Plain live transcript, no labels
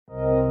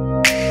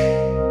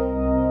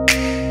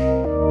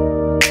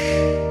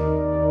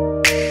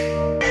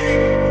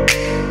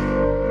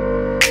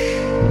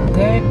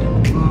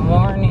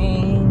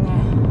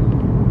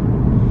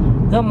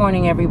Good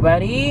morning,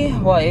 everybody.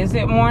 Well, is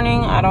it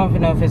morning? I don't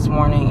even know if it's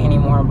morning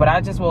anymore, but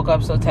I just woke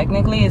up, so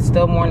technically it's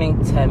still morning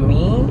to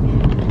me.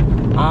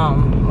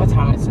 What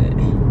time is it?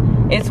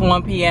 It's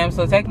 1 p.m.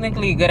 so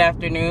technically good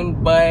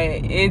afternoon, but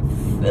it's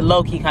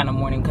low-key kind of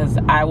morning because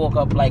I woke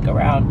up like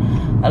around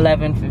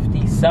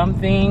 11:50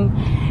 something,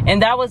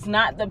 and that was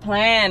not the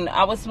plan.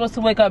 I was supposed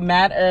to wake up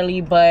mad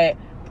early, but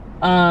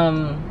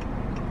I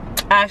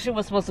actually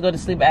was supposed to go to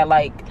sleep at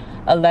like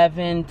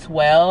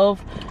 11-12,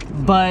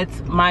 but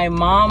my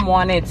mom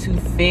wanted to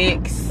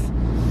fix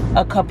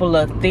a couple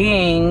of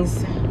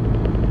things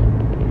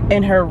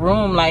in her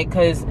room, like,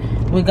 because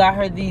we got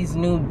her these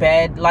new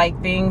bed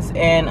like things,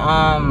 and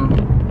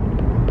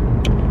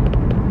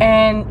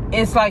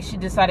it's like she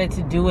decided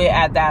to do it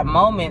at that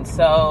moment.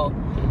 So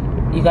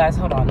you guys,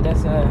 hold on,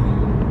 there's a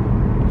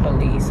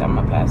police. I'm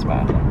gonna pass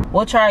by.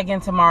 We'll try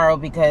again tomorrow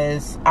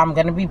because I'm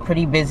gonna be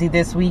pretty busy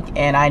this week,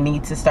 and I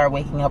need to start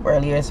waking up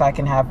earlier so I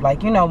can have,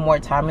 like, you know, more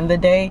time in the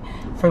day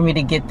for me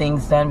to get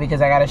things done,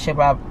 because I gotta ship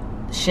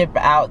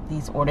out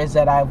these orders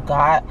that I've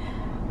got.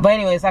 But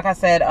anyways, like I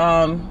said,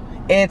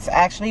 it's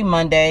actually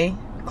Monday.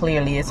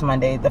 Clearly it's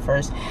Monday the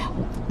 1st.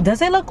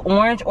 Does it look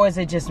orange or is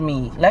it just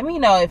me? Let me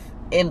know if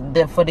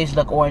the footage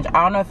look orange.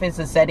 I don't know if it's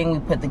a setting we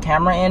put the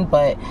camera in,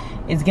 but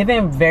it's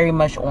giving very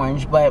much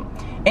orange. But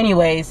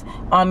anyways,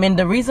 and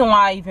the reason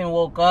why I even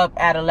woke up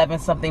at 11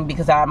 something,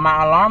 because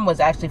my alarm was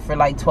actually for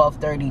like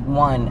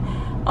 12:31.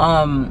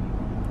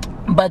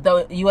 But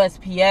the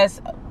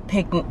USPS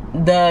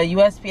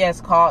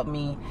called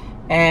me,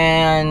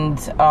 and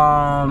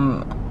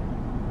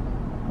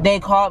they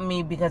called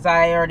me because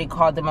I already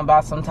called them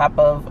about some type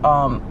of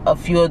a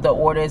few of the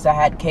orders. I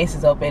had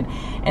cases open,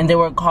 and they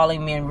were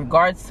calling me in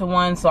regards to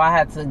one, so I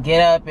had to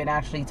get up and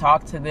actually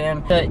talk to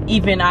them.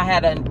 Even I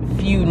had a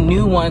few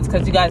new ones,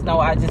 because you guys know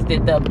I just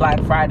did the Black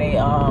Friday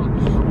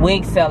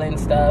wig selling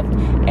stuff,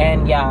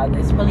 and yeah,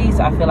 this police,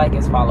 I feel like,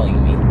 is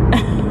following me.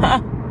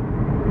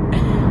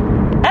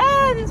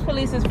 This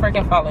police is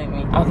freaking following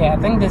me. Okay, I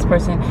think this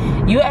person,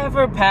 you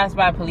ever pass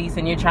by police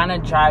and you're trying to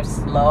drive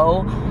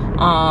slow,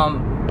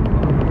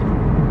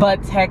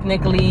 but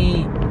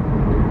technically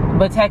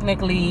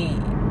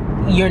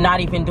you're not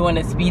even doing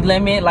the speed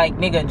limit? Like,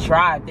 nigga,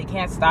 drive. They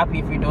can't stop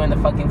you if you're doing the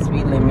fucking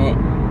speed limit.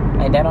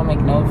 Like, that don't make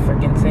no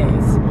freaking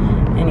sense.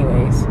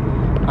 Anyways,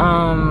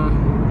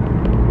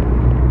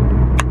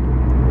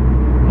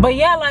 but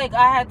yeah, like,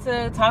 I had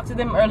to talk to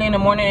them early in the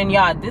morning, and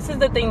yeah, this is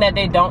the thing that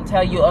they don't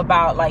tell you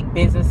about, like,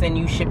 business and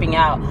you shipping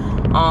out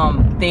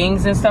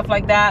things and stuff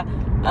like that.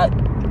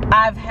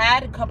 I've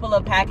had a couple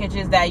of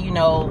packages that, you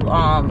know,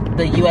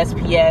 the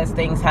USPS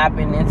things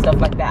happen and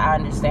stuff like that, I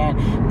understand.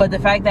 But the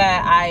fact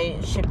that I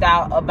shipped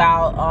out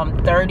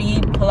about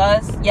 30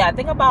 plus, yeah, I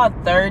think about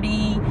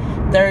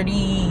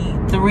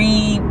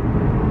 33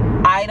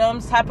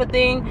 items type of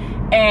thing.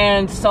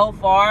 And so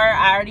far,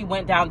 I already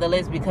went down the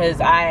list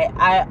because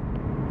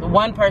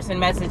one person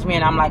messaged me,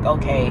 and I'm like,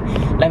 okay,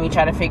 let me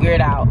try to figure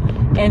it out.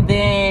 And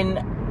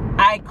then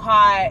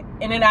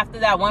and then after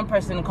that, one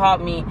person called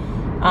me,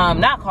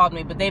 not called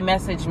me, but they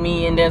messaged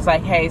me, and there's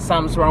like, hey,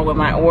 something's wrong with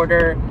my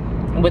order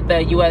with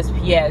the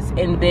USPS.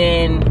 And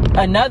then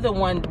another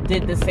one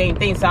did the same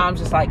thing. So I'm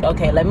just like,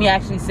 okay, let me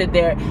actually sit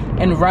there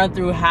and run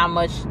through how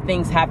much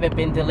things haven't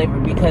been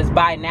delivered, because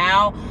by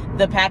now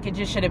the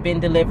packages should have been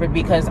delivered,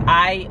 because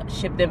I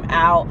shipped them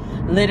out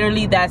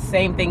literally that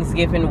same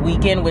Thanksgiving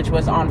weekend, which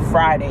was on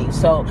Friday.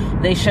 So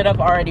they should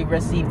have already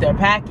received their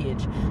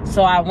package.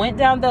 So I went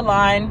down the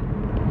line,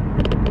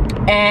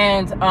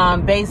 and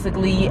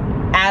basically,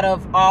 out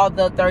of all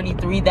the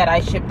 33 that I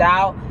shipped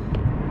out,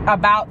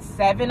 about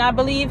 7, I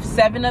believe,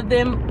 7 of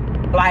them,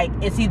 like,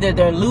 it's either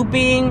they're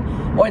looping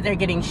or they're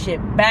getting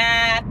shipped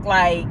back,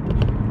 like,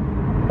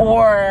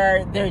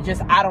 or they're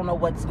just, I don't know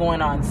what's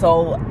going on.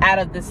 So out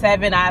of the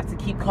 7, I have to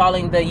keep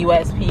calling the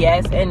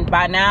USPS, and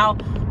by now,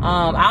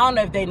 I don't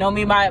know if they know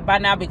me by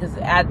now, because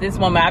at this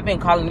moment I've been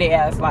calling their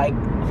ass like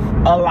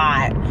a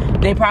lot.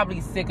 They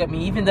probably sick of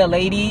me. Even the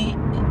lady,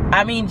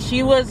 I mean,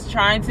 she was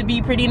trying to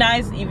be pretty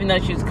nice, even though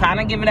she was kind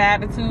of giving an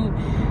attitude,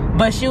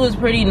 but she was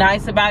pretty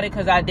nice about it,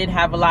 because I did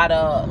have a lot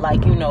of,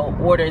 like, you know,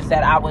 orders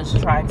that I was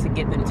trying to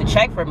get them to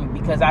check for me,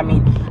 because I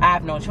mean, I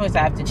have no choice,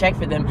 I have to check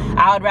for them.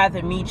 I would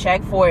rather me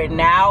check for it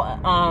now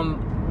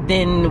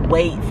than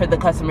wait for the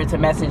customer to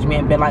message me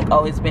and be like,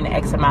 oh, it's been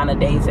X amount of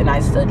days and I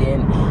still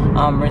didn't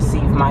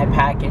receive my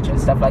package and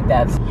stuff like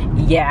that.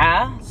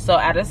 Yeah, so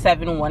out of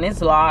 7, 1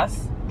 is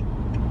lost,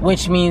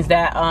 which means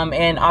that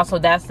and also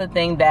that's the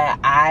thing that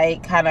I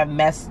kind of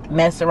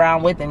mess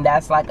around with, and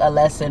that's like a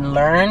lesson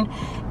learned,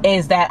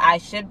 is that I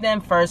ship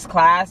them first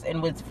class,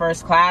 and with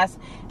first class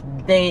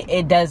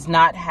it does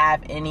not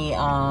have any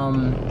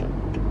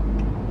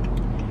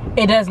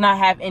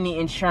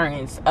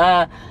insurance.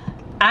 I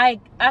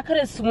could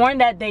have sworn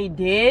that they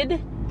did,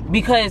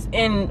 because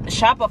in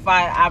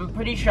Shopify I'm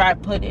pretty sure I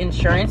put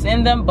insurance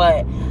in them,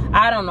 but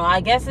I don't know. I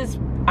guess it's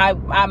I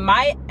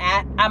might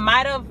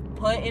have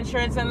put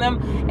insurance in them,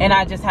 and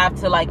I just have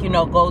to, like, you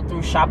know, go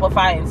through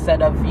Shopify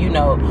instead of, you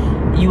know,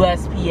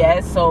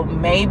 USPS. So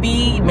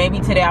maybe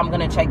today I'm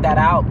gonna check that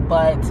out,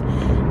 but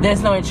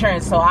there's no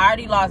insurance, so I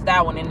already lost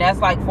that one, and that's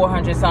like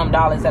 $400 some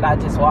that I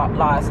just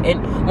lost.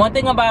 And one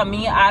thing about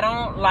me, I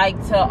don't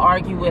like to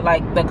argue with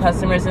like the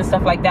customers and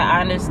stuff like that.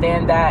 I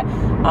understand that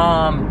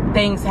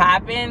things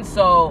happen,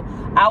 so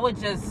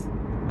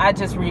I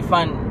just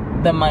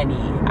refund the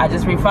money. I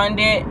just refund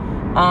it.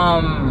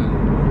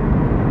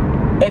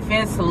 If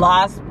it's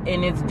lost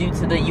and it's due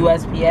to the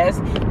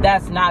USPS,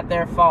 that's not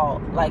their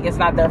fault. Like, it's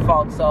not their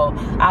fault. So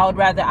I would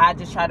rather I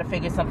just try to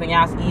figure something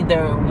else.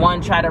 Either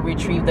one, try to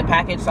retrieve the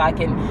package so I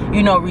can,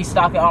 you know,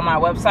 restock it on my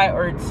website,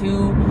 or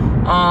two,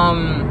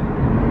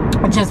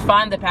 just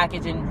find the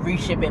package and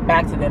reship it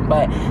back to them.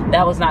 But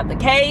that was not the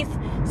case.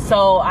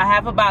 So I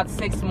have about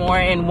 6 more,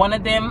 and one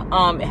of them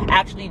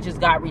actually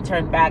just got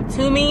returned back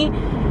to me.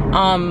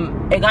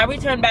 It got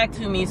returned back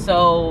to me,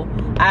 so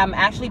I'm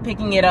actually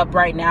picking it up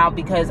right now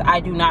because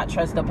I do not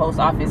trust the post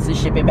office to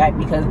ship it back,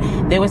 because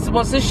they were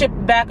supposed to ship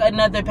back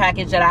another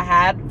package that I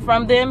had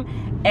from them,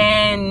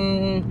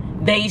 and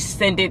they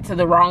sent it to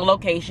the wrong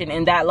location,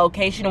 and that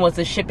location was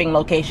a shipping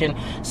location.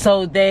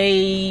 So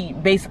they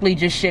basically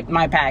just shipped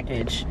my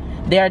package.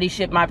 They already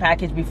shipped my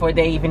package before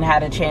they even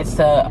had a chance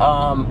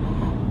to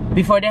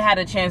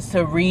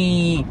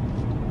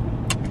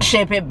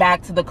ship it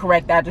back to the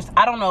correct address.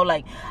 I don't know,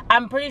 like,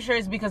 I'm pretty sure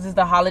it's because it's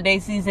the holiday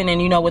season,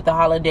 and you know, with the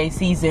holiday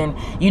season,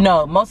 you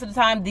know, most of the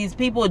time these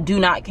people do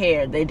not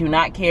care. They do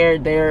not care.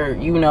 They're,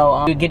 you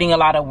know, getting a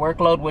lot of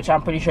workload, which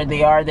I'm pretty sure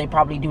they are. They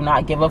probably do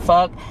not give a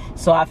fuck.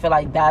 So I feel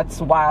like that's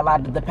why a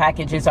lot of the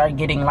packages are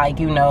getting, like,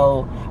 you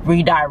know,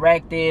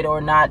 redirected or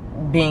not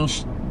being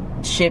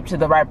shipped to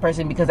the right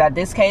person, because at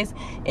this case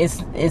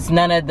it's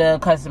none of the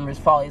customer's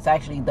fault. It's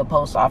actually the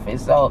post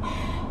office. So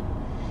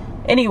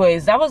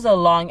anyways, that was a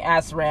long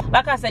ass rant.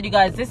 Like I said, you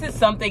guys, this is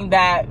something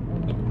that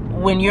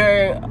when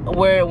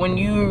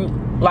you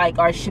like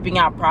are shipping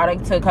out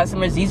product to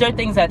customers, these are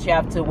things that you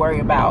have to worry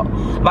about.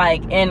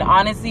 Like, and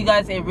honestly,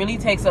 guys, it really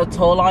takes a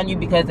toll on you,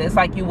 because it's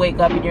like you wake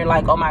up and you're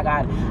like, oh my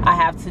god, I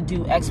have to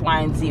do X,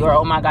 Y, and Z, or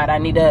oh my god, I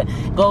need to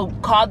go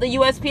call the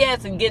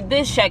USPS and get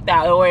this checked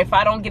out, or if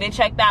I don't get it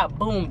checked out,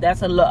 boom,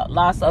 that's a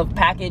loss of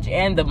package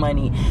and the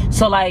money.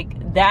 So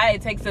like that,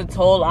 it takes a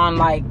toll on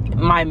like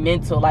my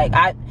mental. Like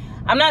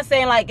I'm not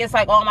saying like it's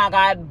like, oh my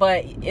god,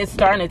 but it's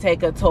starting to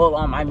take a toll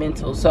on my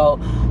mental. So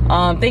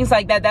things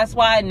like that. That's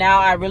why now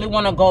I really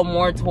want to go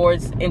more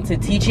into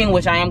teaching,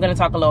 which I am going to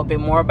talk a little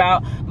bit more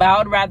about. But I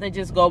would rather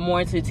just go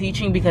more into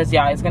teaching, because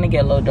yeah, it's going to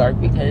get a little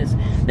dark because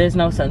there's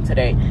no sun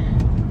today.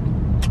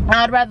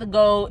 I'd rather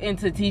go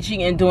into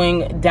teaching and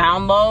doing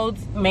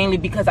downloads, mainly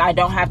because I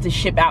don't have to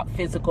ship out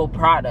physical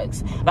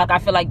products. Like, I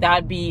feel like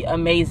that'd be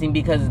amazing,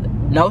 because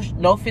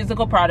no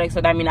physical products,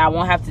 so that means I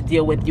won't have to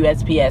deal with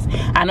USPS.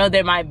 I know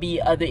there might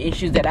be other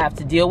issues that I have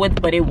to deal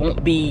with, but it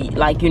won't be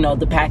like, you know,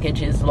 the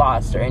package is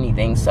lost or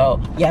anything. So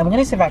yeah, I'm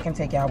gonna see if I can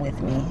take y'all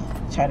with me,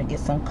 try to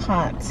get some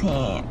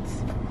content,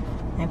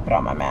 and put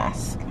on my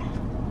mask.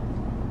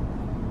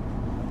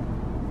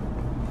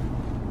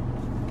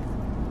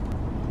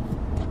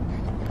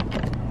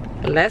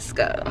 Let's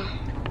go.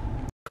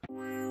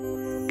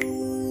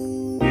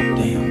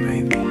 Damn,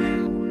 baby.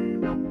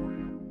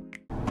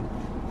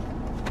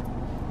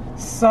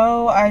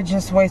 So I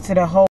just wasted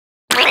a whole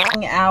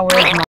hour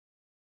of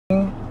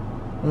my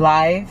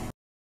life.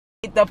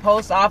 I hate the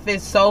post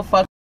office so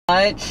fucking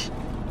much.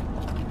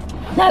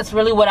 That's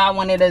really what I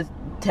wanted to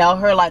tell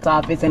her, like,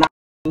 office, and I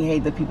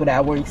hate the people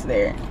that works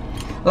there.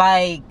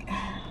 Like,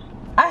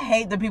 I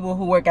hate the people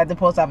who work at the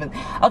post office.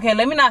 Okay,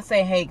 let me not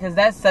say hate, because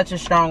that's such a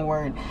strong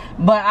word.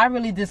 But I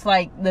really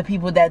dislike the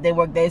people that they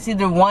work there. It's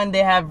either one,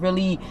 they're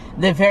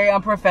very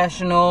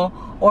unprofessional,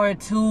 or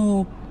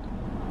two,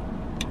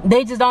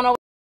 they just don't know what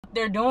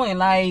they're doing,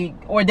 like,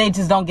 or they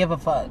just don't give a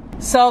fuck.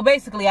 So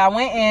basically, I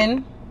went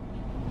in.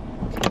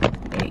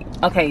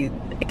 Okay,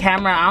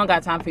 camera, I don't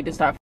got time for you to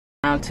start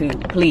around too,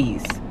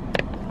 please.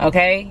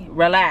 Okay,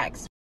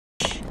 relax.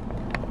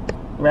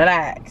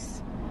 Relax.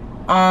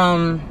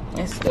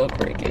 It's still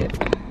cricket.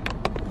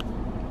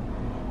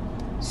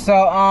 So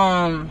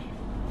I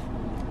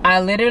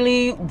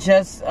literally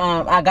just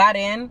I got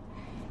in,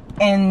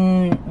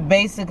 and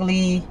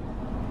basically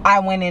I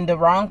went in the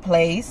wrong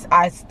place.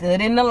 I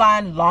stood in the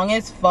line long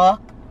as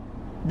fuck.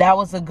 That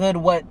was a good,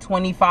 what,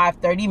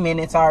 25-30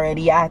 minutes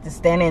already. I had to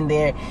stand in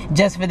there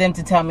just for them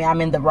to tell me I'm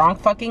in the wrong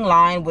fucking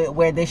line,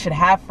 where they should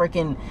have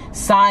freaking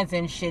signs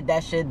and shit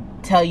that should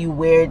tell you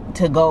where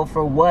to go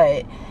for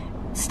what.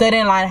 Stood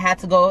in line, had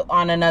to go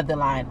on another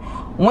line.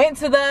 Went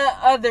to the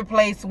other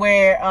place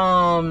where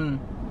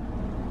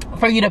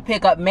for you to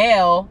pick up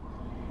mail,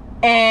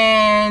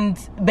 and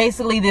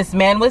basically this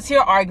man was here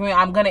arguing.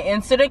 I'm gonna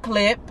insert a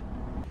clip.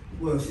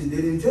 Well, she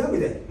didn't tell me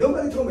that.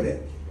 Nobody told me that.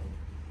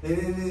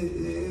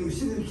 And she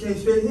came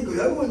straight here, because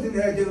the other ones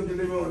didn't have general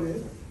delivery on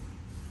there.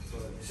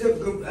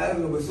 Except, I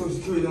don't know, but Social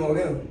Security on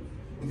them.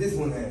 But this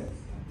one had.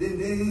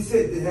 They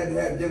said they had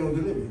to have general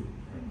delivery.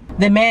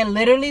 The man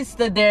literally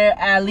stood there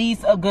at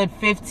least a good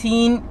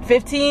 15,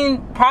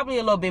 probably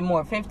a little bit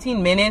more,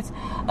 15 minutes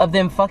of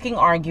them fucking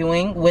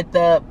arguing with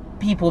the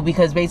people,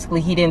 because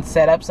basically he didn't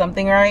set up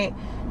something right.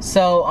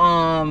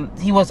 So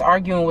he was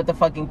arguing with the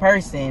fucking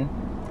person.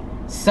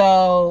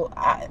 So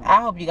I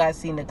hope you guys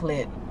seen the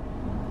clip.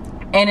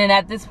 And then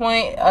at this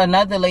point,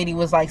 another lady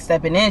was like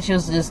stepping in. She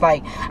was just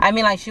like, I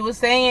mean, like, she was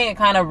saying it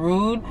kind of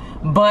rude,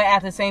 but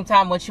at the same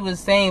time, what she was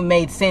saying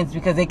made sense,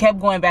 because they kept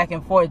going back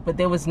and forth, but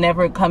there was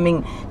never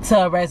coming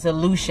to a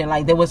resolution.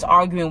 Like, they was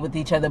arguing with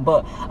each other.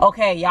 But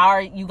okay,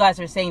 you guys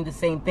are saying the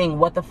same thing.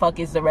 What the fuck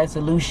is the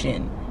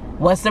resolution?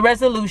 What's the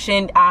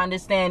resolution? I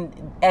understand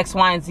X,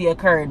 Y, and Z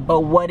occurred,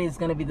 but what is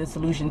going to be the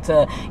solution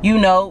to, you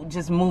know,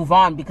 just move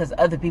on, because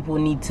other people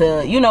need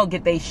to, you know,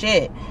 get their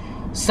shit.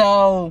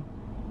 So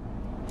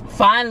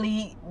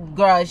finally,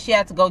 girl, she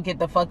had to go get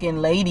the fucking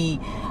lady,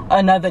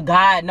 another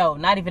guy. No,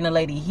 not even a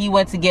lady. He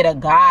went to get a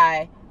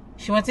guy.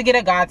 She went to get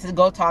a guy to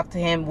go talk to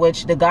him,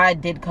 which the guy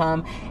did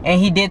come, and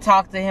he did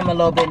talk to him a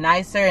little bit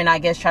nicer, and I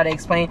guess try to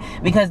explain,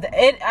 because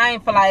I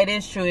ain't feel like it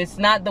is true. It's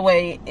not the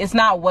way, it's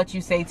not what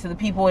you say to the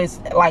people, it's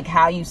like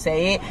how you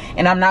say it.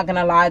 And I'm not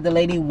gonna lie, the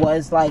lady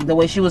was like, the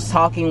way she was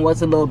talking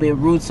was a little bit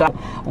rude. So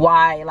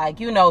why, like,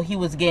 you know, he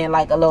was getting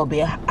like a little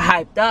bit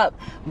hyped up,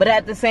 but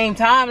at the same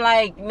time,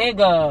 like,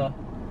 nigga,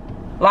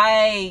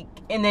 like.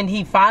 And then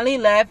he finally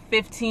left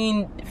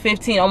 15,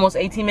 almost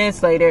 18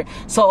 minutes later.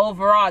 So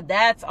overall,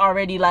 that's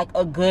already like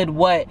a good,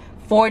 what,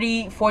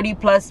 40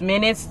 plus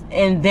minutes.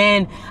 And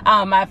then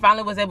I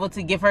finally was able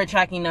to give her a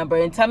tracking number.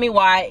 And tell me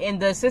why in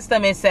the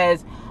system it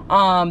says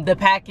the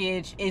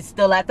package is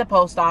still at the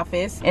post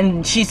office.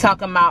 And she's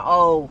talking about,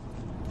 oh,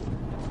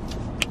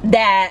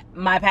 that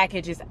my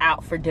package is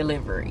out for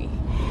delivery.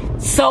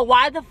 So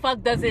why the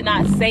fuck does it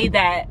not say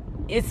that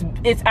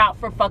it's out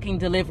for fucking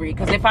delivery?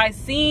 Because if I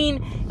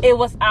seen it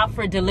was out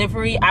for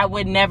delivery, I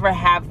would never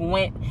have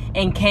went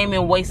and came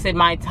and wasted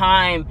my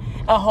time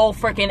a whole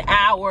freaking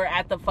hour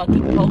at the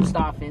fucking post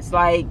office.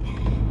 Like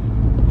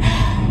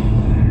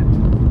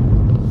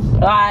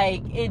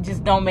it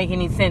just don't make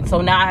any sense. So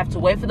now I have to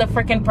wait for the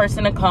freaking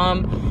person to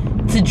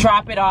come to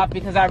drop it off,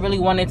 because I really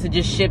wanted to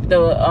just ship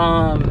the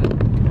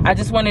I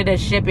just wanted to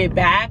ship it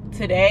back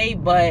today,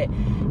 but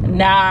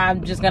now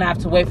I'm just gonna have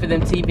to wait for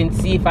them to even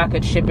see if I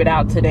could ship it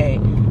out today.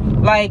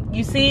 Like,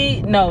 you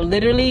see, no,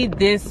 literally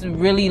this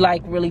really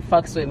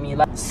fucks with me.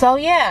 Like, so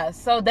yeah,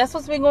 so that's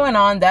what's been going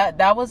on.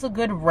 That was a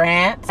good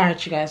rant. All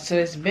right, you guys, so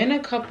it's been a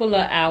couple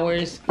of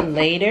hours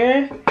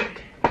later,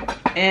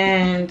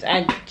 and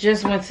I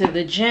just went to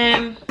the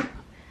gym.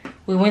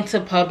 We went to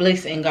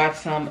Publix and got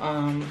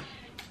some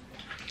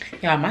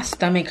y'all, my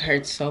stomach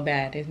hurts so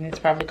bad, isn't it? It's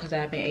probably because I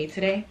haven't ate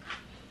today.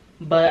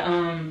 But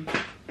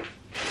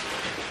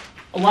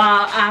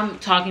while I'm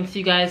talking to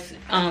you guys,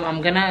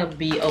 I'm gonna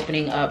be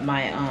opening up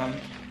my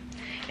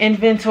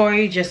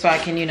inventory, just so I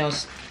can, you know,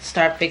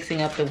 start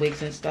fixing up the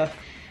wigs and stuff,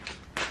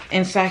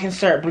 and so I can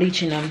start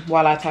bleaching them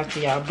while I talk to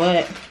y'all.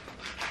 But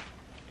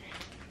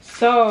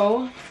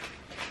so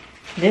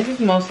this is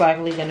most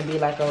likely gonna be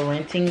like a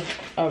ranting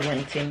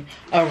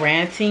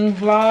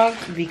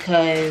vlog,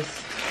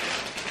 because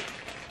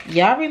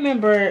y'all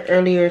remember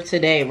earlier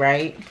today,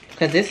 right?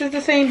 Because this is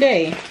the same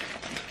day.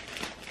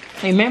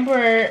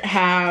 Remember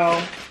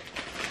how,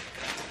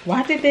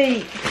 why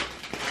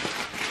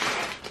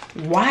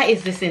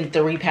is this in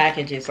 3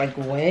 packages? Like,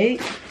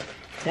 wait,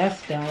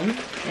 that's dumb.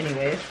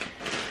 Anyways,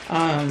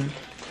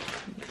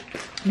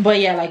 but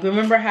yeah, like,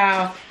 remember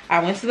how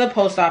I went to the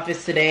post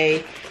office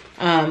today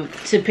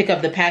to pick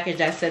up the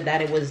package. I said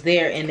that it was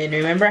there, and then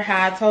remember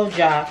how I told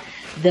y'all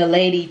the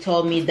lady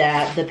told me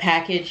that the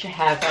package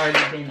has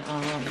already been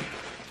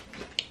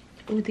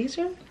oh, these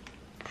are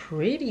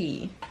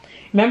pretty.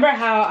 Remember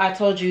how I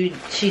told you,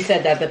 she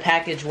said that the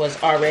package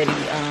was already,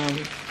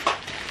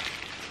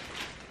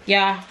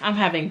 yeah, I'm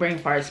having brain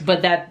farts,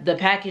 but that the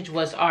package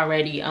was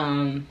already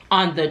on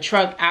the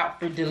truck out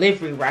for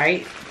delivery,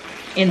 right?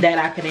 And that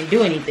I couldn't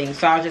do anything.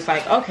 So I was just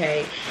like,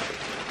 okay,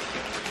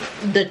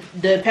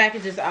 the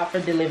package is out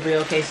for delivery,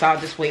 okay, so I'll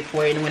just wait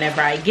for it, and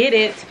whenever I get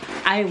it,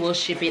 I will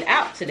ship it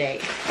out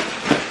today.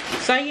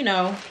 So, you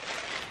know,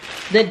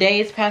 the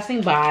day is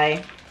passing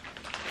by,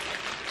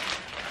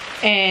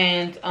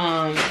 and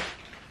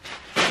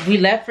we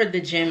left for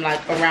the gym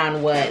like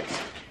around what,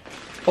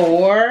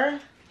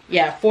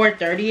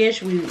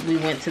 4:30ish. We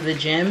went to the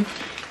gym,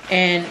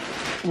 and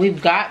we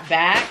got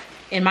back.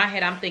 In my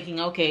head, I'm thinking,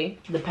 okay,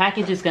 the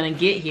package is gonna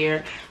get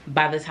here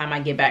by the time I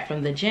get back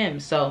from the gym.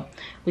 So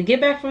we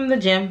get back from the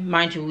gym.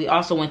 Mind you, we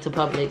also went to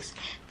Publix.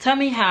 Tell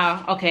me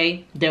how,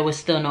 okay, there was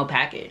still no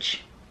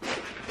package.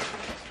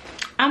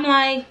 I'm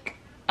like,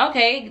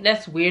 okay,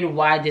 that's weird.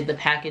 Why did the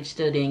package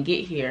still didn't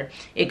get here?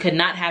 It could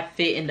not have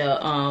fit in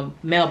the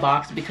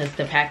mailbox because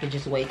the package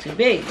is way too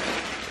big.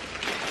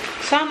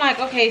 So I'm like,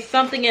 okay,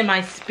 something in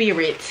my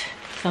spirit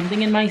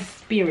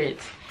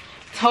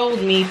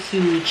told me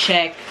to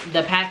check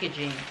the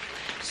packaging.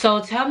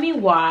 So tell me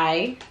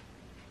why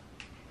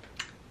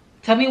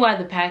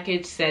the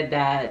package said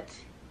that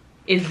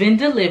it's been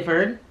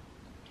delivered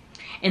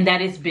and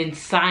that it's been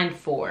signed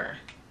for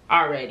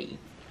already.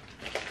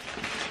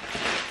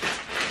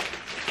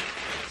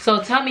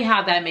 So tell me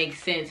how that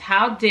makes sense.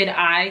 How did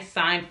I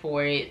sign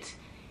for it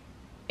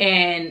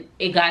and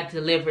it got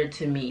delivered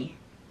to me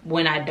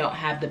when I don't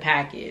have the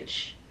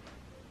package?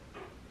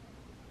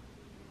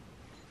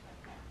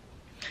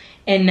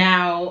 And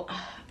now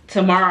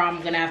tomorrow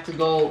I'm gonna have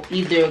to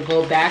either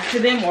go back to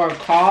them or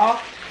call.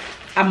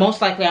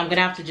 Most likely I'm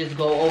gonna have to just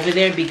go over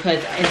there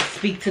and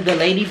speak to the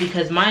lady,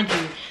 because mind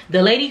you,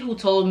 the lady who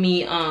told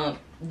me,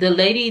 the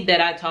lady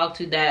that I talked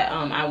to, that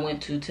I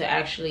went to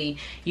actually,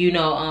 you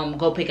know,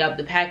 go pick up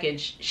the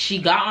package, she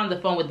got on the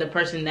phone with the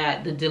person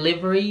that the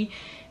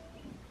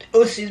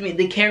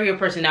carrier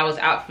person that was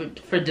out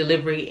for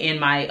delivery in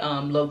my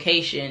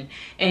location,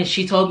 and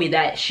she told me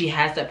that she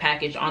has the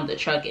package on the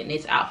truck and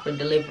it's out for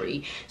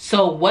delivery.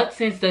 So what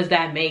sense does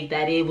that make,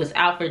 that it was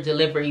out for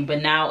delivery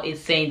but now it's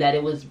saying that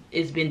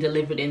it's been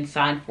delivered and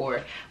signed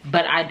for,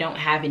 but I don't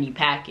have any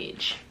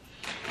package?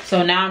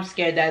 So now I'm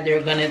scared that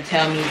they're gonna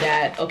tell me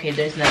that, okay,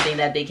 there's nothing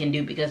that they can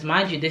do, because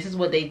mind you, this is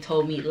what they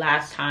told me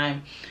last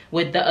time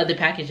with the other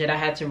package that I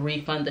had to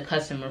refund the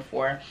customer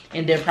for.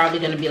 And they're probably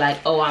gonna be like,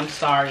 oh, I'm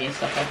sorry and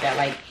stuff like that.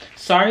 Like,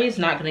 sorry is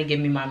not gonna give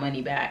me my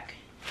money back.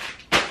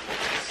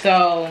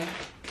 So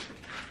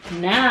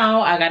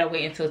now I gotta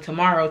wait until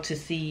tomorrow to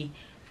see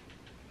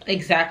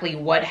exactly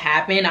what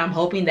happened. I'm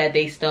hoping that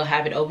they still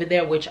have it over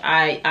there, which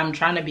I'm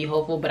trying to be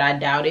hopeful, but I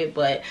doubt it.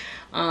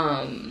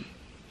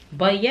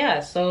 But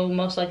yeah, so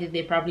most likely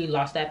they probably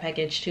lost that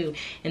package too.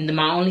 And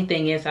my only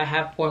thing is I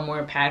have 4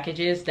 more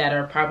packages that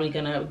are probably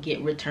gonna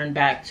get returned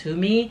back to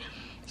me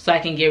so I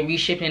can get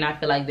reshipped, and I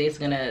feel like this is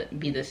gonna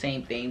be the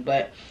same thing.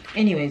 But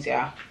anyways,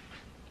 yeah,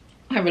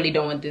 I really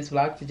don't want this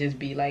vlog to just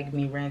be like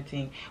me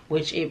ranting,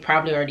 which it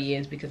probably already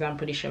is, because I'm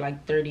pretty sure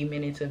like 30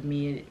 minutes of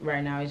me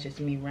right now is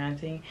just me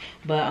ranting.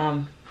 But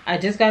I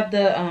just got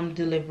the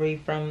delivery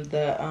from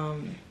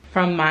the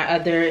from my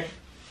other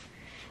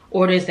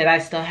orders that I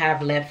still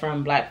have left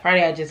from Black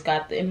Friday. I just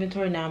got the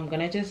inventory. Now I'm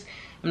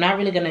not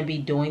really gonna be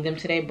doing them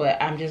today,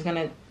 but I'm just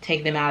gonna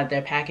take them out of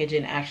their package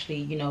and actually,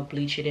 you know,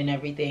 bleach it and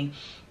everything,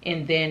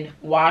 and then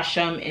wash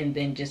them, and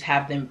then just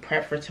have them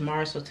prep for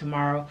tomorrow. So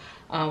tomorrow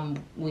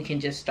we can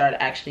just start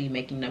actually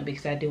making them,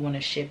 because I do want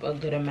to ship a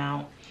good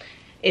amount,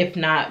 if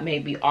not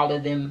maybe all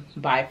of them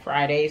by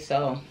Friday.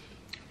 So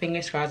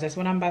fingers crossed, that's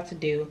what I'm about to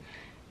do.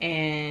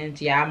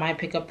 And yeah, I might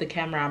pick up the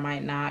camera, I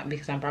might not,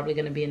 because I'm probably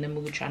gonna be in the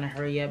mood trying to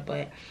hurry up.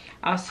 But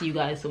I'll see you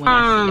guys when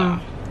I see y'all.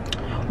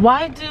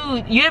 Why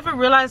do you ever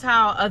realize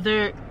how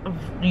other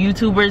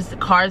YouTubers'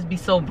 cars be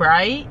so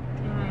bright?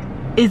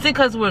 Is it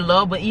because we're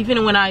low? But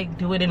even when I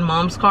do it in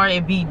mom's car,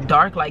 it be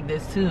dark like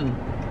this too.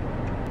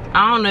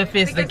 I don't know if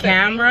it's the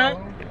camera.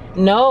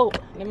 No,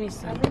 let me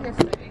see. I think it's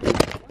the...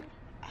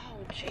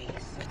 Oh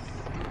Jesus.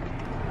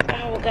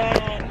 Oh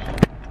God.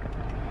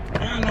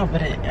 I don't know,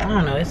 but I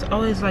don't know, it's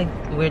always like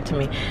weird to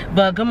me.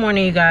 But good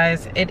morning, you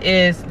guys. It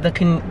is the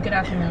good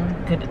afternoon.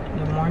 Good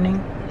morning.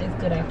 It's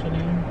good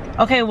afternoon.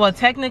 Okay, well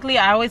technically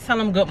I always tell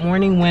them good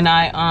morning when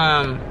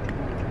I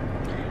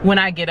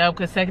get up,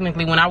 because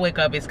technically when I wake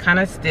up it's kind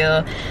of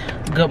still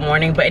good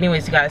morning. But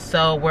anyways, you guys,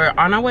 so we're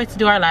on our way to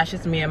do our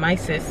lashes, me and my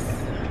sis.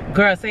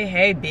 Girl, say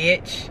hey,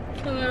 bitch.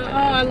 Oh,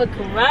 I look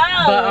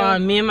wow.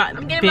 But me and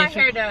I'm getting my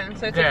hair done,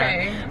 so it's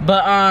okay.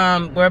 But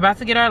we're about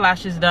to get our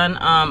lashes done.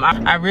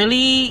 I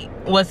really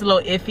was a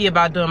little iffy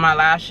about doing my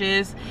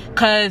lashes,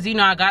 because you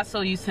know I got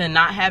so used to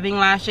not having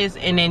lashes,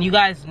 and then you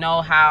guys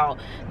know how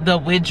the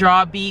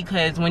withdrawal be,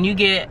 because when you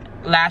get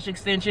lash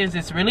extensions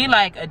it's really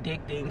like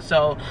addicting.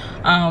 So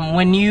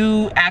when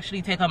you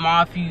actually take them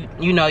off,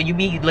 you know you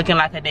be looking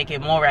like a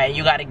naked mole rat.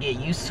 You got to get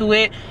used to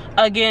it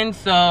again.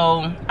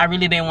 So I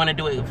really didn't want to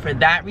do it for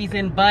that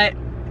reason, but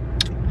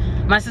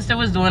my sister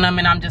was doing them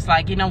and I'm just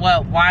like, you know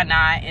what, why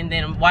not? And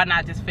then why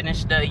not just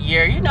finish the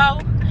year, you know,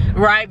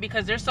 right?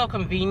 Because they're so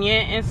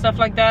convenient and stuff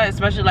like that,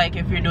 especially like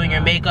if you're doing your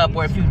makeup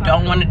or if you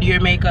don't want to do your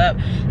makeup.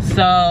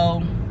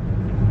 So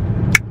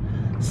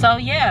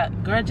yeah,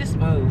 girl, just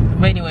move.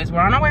 But anyways,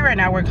 we're on our way right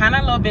now. We're kind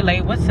of a little bit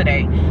late. What's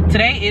today?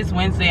 Today is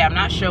Wednesday. I'm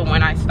not sure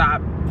when I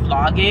stopped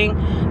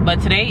vlogging,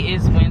 but today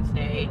is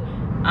Wednesday.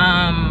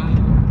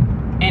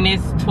 And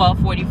it's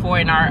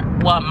 12:44 and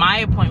my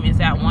appointment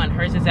is at 1,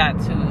 hers is at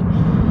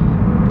 2.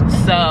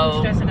 So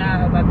stressing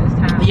out about this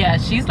time. Yeah,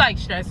 she's like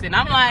stressing.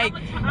 I'm like,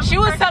 she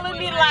was telling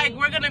me like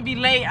we're gonna be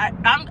late.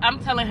 I'm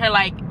telling her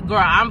like,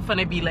 girl, I'm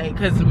gonna be late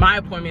because my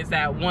appointment's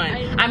at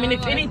 1. I mean,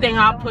 if anything,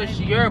 I'll push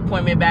your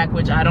appointment back,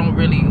 which I don't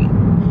really.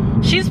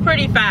 She's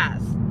pretty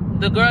fast.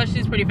 The girl,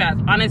 she's pretty fast.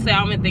 Honestly, I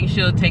don't even think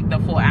she'll take the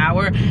full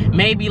hour.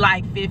 Maybe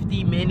like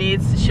 50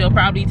 minutes she'll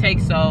probably take.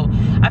 So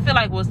I feel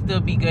like we'll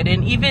still be good.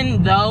 And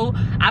even though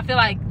I feel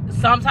like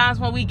sometimes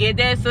when we get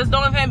there, sis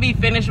don't even be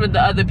finished with the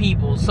other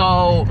people.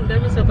 So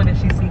that was so funny if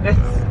she see this.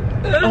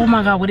 Oh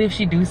my God, what if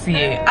she do see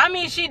it? I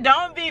mean, she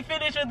don't be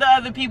finished with the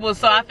other people,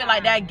 so I feel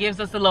like that gives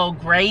us a little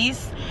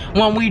grace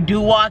when we do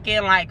walk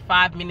in like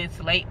 5 minutes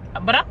late.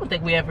 But I don't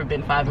think we ever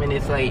been 5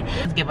 minutes late.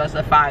 Just give us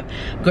a 5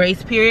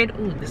 grace period.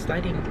 Ooh, this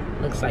lighting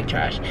looks like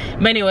trash.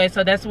 But anyway,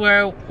 so that's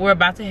where we're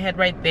about to head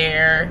right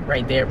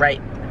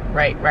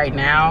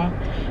now.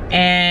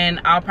 and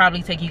I'll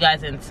probably take you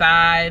guys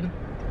inside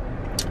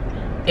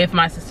if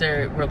my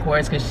sister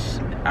records, because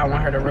I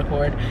want her to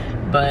record.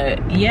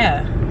 But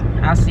yeah,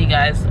 I'll see you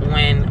guys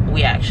when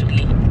we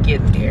actually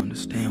get there.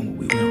 Understand what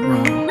we went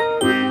wrong.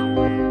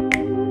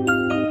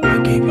 I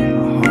gave you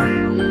my heart.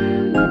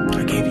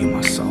 I gave you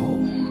my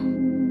soul.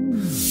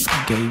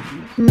 I gave you.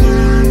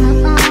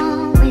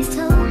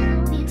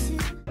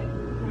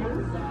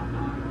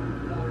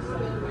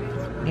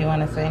 Do you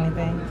want to say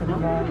anything to the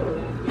vlog?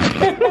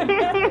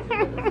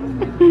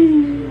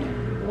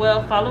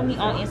 Well, follow me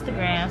on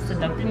Instagram,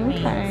 Seductive Wings.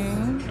 Okay.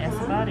 That's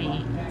about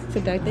it.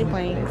 Seductive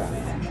Wings.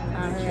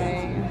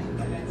 Alright.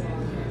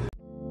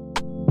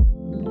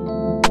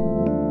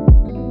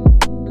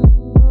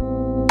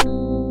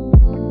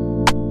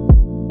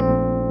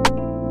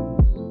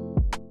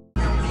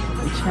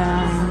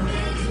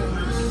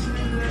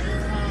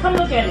 Come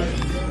look at it.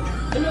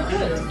 It looks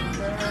good.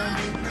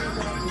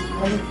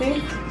 Let me see.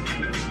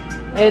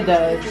 It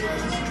does.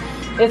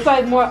 It's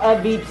like more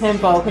upbeat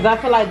tempo, because I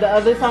feel like the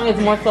other song is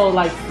more so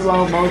like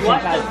slow motion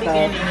Watch type the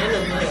beginning. stuff. It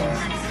looks good.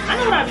 I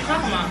know what I be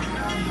talking about.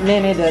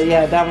 Then it does.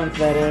 Yeah, that one's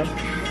better.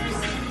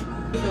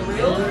 For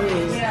real?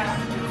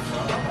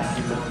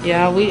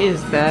 Yeah, we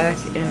is back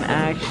in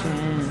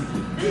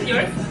action. This is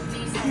yours?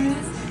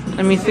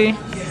 Let me see.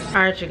 All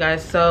right, you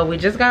guys, so we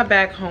just got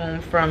back home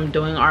from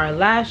doing our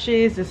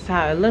lashes. This is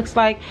how it looks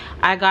like.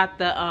 I got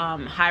the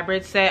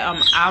hybrid set.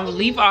 I'll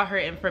leave all her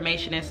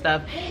information and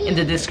stuff in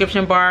the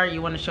description bar. You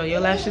want to show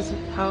your lashes?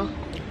 How?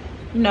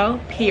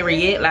 No,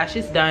 period.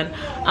 Lashes done.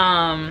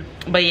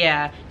 But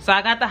yeah, so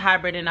I got the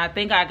hybrid, and I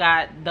think I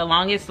got the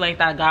longest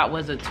length I got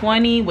was a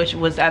 20, which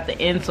was at the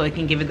end, so it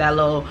can give it that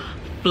little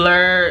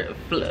the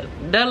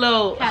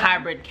little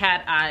hybrid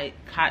cat eye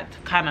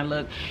kind of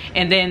look.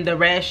 And then the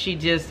rest, she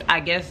just,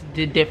 I guess,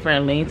 did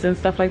different lengths and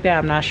stuff like that.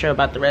 I'm not sure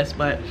about the rest,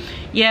 but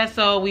yeah.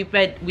 So we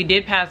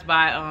did pass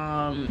by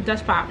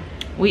Dutch Pop.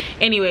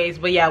 Anyways,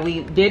 but yeah,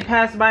 we did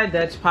pass by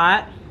Dutch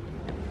Pot,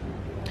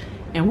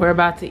 and we're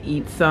about to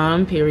eat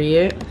some,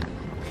 period.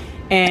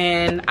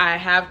 And I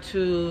have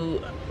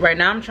to, right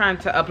now I'm trying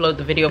to upload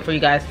the video for you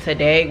guys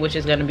today, which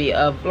is going to be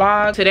a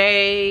vlog.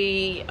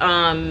 Today,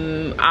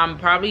 I'm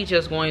probably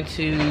just going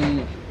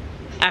to,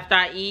 after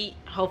I eat,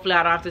 hopefully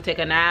I don't have to take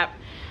a nap.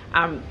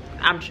 I'm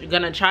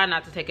gonna try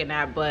not to take a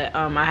nap, but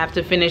I have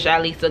to finish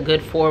at least a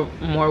good 4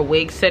 more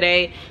wigs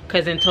today,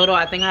 because in total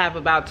I think I have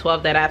about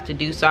 12 that I have to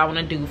do. So I want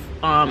to do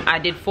I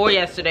did 4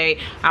 yesterday,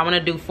 I want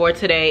to do 4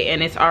 today,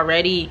 and it's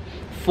already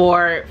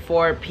 4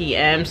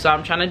 p.m. so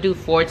I'm trying to do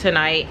 4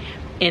 tonight,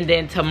 and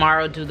then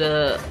tomorrow do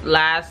the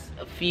last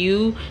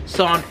few,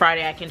 so on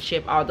Friday I can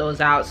ship all those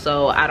out,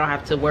 so I don't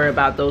have to worry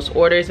about those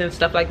orders and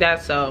stuff like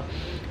that. So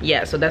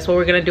yeah, so that's what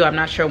we're gonna do. I'm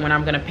not sure when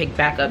I'm gonna pick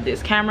back up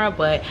this camera,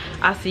 but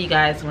I'll see you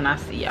guys when I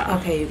see y'all.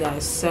 Okay, you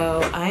guys,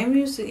 so I'm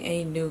using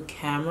a new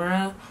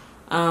camera.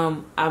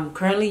 I'm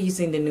currently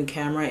using the new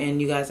camera,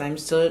 and you guys, I'm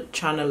still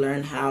trying to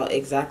learn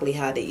exactly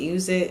how to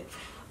use it.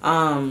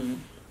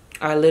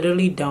 I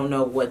literally don't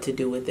know what to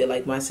do with it.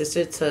 Like, my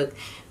sister took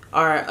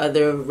our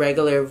other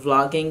regular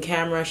vlogging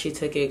camera. She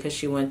took it because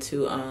she went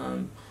to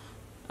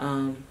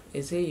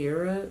is it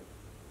Europe?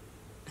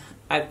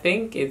 I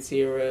think it's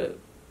Europe.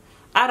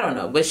 I don't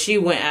know, but she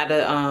went out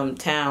of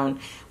town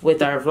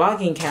with our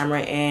vlogging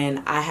camera,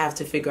 and I have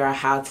to figure out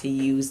how to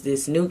use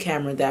this new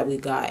camera that we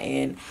got.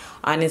 And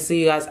honestly,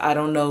 you guys, I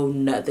don't know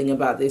nothing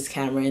about this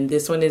camera, and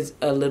this one is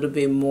a little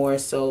bit more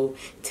so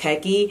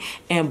techie,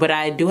 but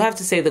I do have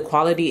to say the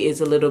quality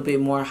is a little bit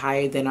more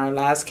higher than our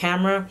last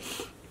camera.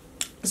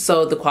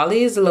 So the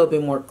quality is a little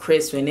bit more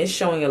crisp, and it's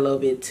showing a little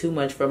bit too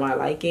much for my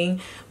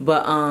liking.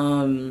 But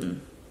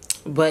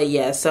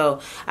yeah, so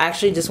I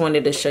actually just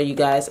wanted to show you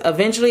guys.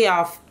 Eventually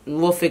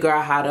we'll figure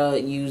out how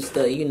to use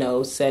the, you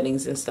know,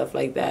 settings and stuff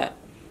like that.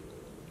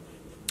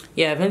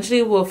 Yeah,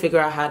 eventually we'll figure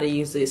out how to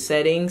use the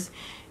settings,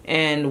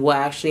 and we'll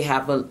actually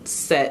have a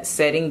set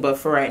setting. But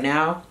for right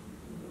now,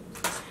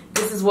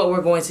 this is what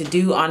we're going to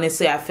do.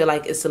 Honestly, I feel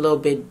like it's a little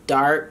bit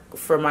dark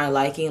for my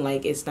liking.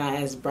 Like, it's not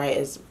as bright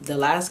as the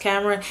last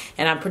camera,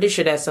 and I'm pretty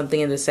sure that's something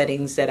in the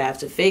settings that I have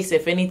to fix.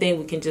 If anything,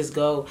 we can just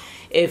go,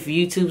 if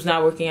YouTube's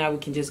not working out, we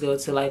can just go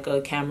to like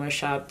a camera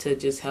shop to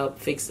just help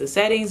fix the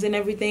settings and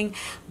everything.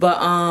 But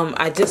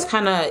I just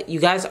kind of, you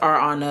guys are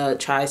on a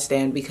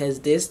tri-stand,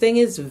 because this thing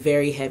is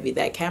very heavy.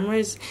 That camera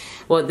is,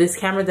 well, this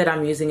camera that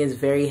I'm using is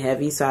very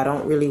heavy, so I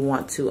don't really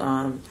want to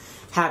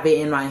have it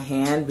in my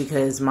hand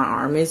because my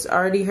arm is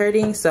already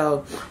hurting.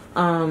 So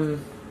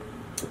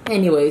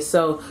anyway,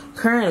 so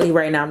currently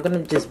right now I'm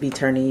gonna just be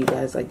turning you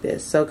guys like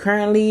this. So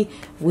currently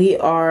we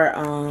are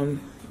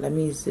let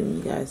me zoom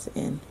you guys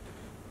in.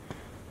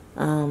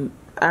 I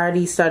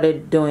already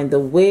started doing the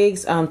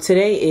wigs.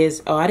 Today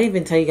is, oh, I didn't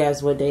even tell you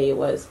guys what day it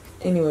was.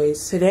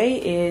 Anyways, today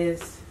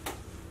is,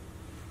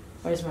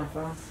 where's my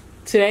phone?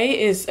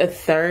 Today is a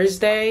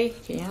Thursday.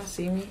 Can y'all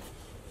see me?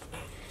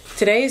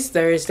 Today is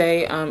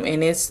Thursday,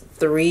 and it's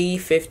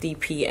 3:50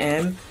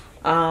 p.m.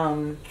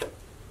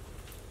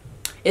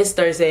 It's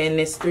Thursday, and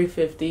it's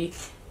 3:50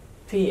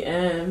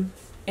 p.m.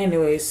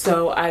 Anyway,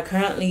 so I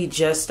currently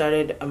just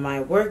started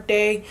my work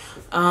day.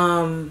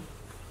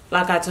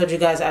 Like I told you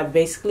guys, I'm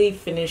basically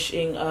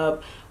finishing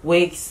up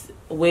wigs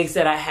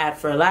that I had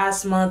for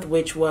last month,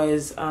 which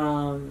was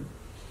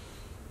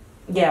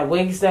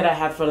wigs that I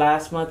had for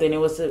last month, and it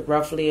was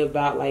roughly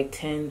about like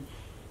 10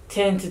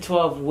 to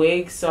 12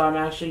 wigs. So I'm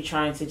actually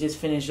trying to just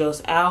finish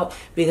those out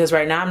because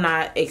right now I'm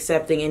not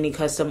accepting any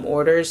custom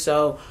orders.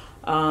 So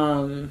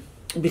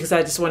because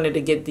I just wanted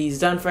to get these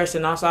done first,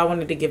 and also I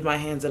wanted to give my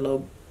hands a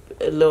little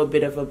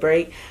bit of a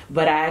break.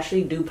 But I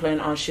actually do plan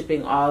on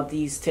shipping all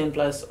these 10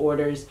 plus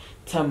orders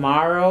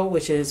tomorrow,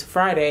 which is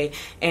Friday,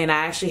 and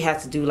I actually had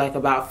to do like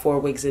about 4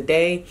 wigs a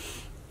day,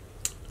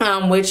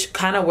 which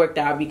kind of worked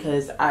out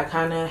because I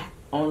kind of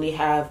only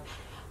have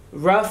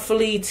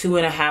roughly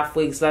 2.5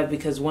 wigs left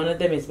because one of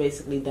them is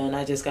basically done.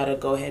 I just gotta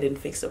go ahead and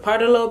fix the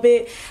part a little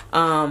bit,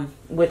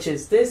 which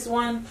is this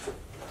one,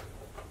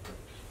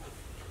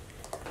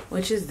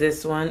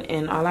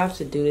 and all I have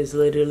to do is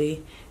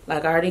literally,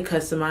 like, I already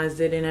customized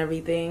it and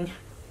everything.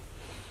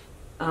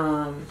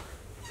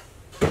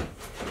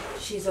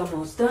 She's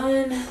almost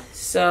done.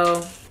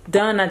 So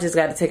done. I just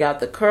got to take out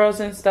the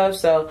curls and stuff.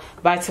 So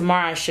by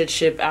tomorrow I should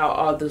ship out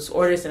all those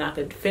orders and I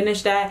could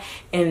finish that.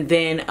 And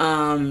then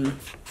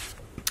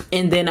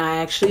I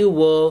actually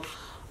will,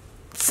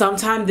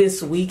 sometime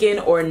this weekend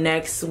or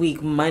next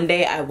week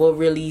Monday, I will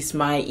release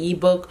my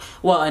ebook,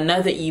 well,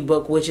 another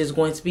ebook, which is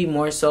going to be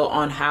more so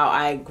on how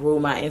I grew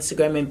my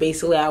Instagram. And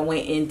basically I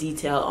went in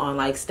detail on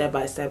like step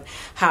by step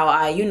how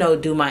I, you know,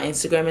 do my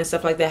Instagram and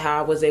stuff like that, how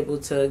I was able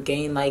to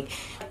gain like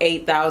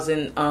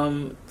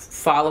 8,000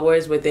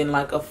 followers within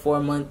like a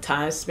 4-month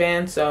time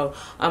span. So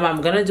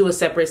I'm gonna do a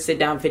separate sit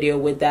down video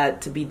with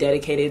that to be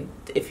dedicated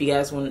if you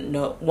guys want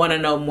to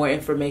know more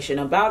information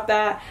about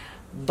that.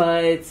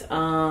 But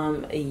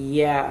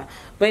yeah,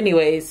 but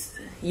anyways,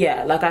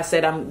 yeah, like I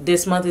said,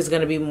 this month is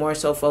going to be more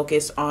so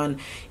focused on,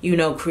 you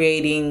know,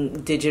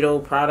 creating digital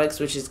products,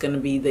 which is going to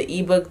be the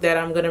ebook that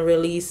I'm going to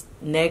release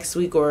next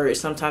week or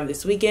sometime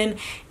this weekend.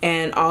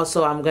 And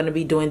also I'm going to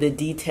be doing the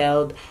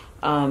detailed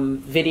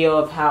video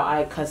of how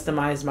I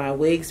customize my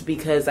wigs,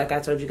 because like I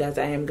told you guys,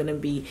 I am going to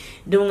be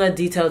doing a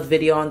detailed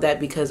video on that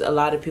because a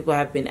lot of people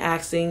have been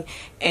asking,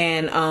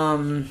 and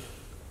a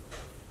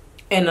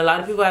lot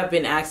of people have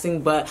been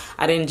asking, but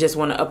I didn't just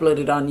want to upload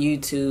it on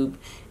YouTube.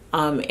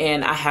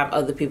 And I have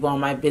other people on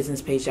my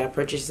business page that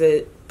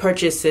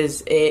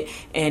purchases it,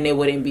 and it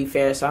wouldn't be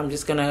fair. So I'm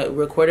just gonna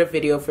record a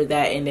video for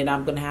that, and then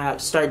I'm gonna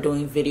start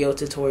doing video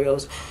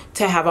tutorials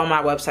to have on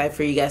my website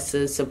for you guys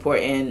to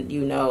support. And,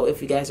 you know,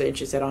 if you guys are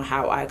interested on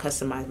how I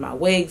customize my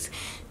wigs,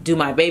 do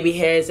my baby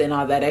hairs and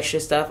all that extra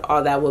stuff,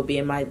 all that will be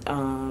in my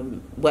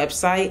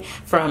website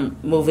from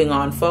moving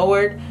on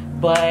forward.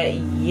 But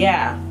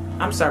yeah,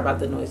 I'm sorry about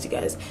the noise, you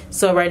guys.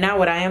 So right now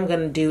what I am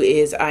gonna do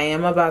is I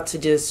am about to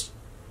just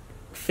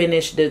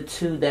finish the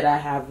 2 that I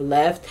have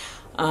left,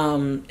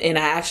 and I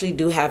actually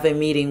do have a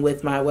meeting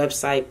with my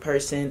website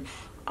person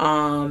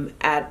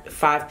at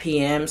 5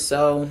 p.m.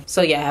 so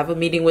yeah, I have a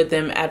meeting with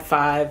them at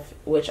 5,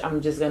 which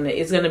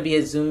it's gonna be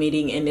a Zoom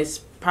meeting, and it's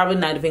probably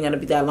not even gonna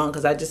be that long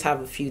because I just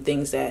have a few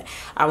things that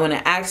I want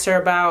to ask her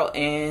about.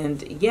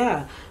 And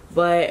yeah,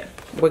 but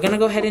we're gonna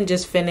go ahead and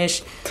just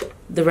finish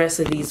the rest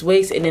of these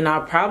wigs, and then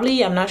I'm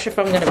not sure if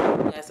I'm gonna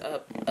pick you guys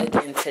up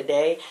again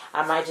today.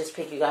 I might just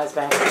pick you guys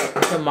back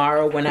up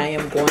tomorrow when I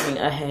am going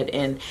ahead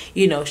and,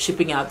 you know,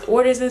 shipping out the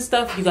orders and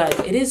stuff. You guys,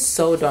 it is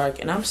so dark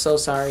and I'm so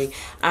sorry.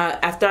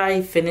 After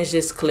I finish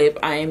this clip,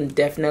 I am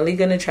definitely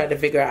gonna try to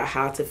figure out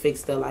how to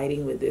fix the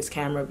lighting with this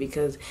camera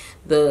because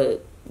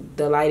the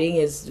lighting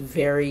is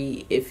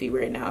very iffy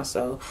right now.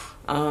 So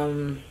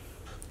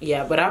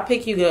yeah, but I'll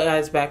pick you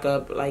guys back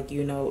up, like,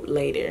 you know,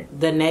 later.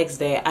 The next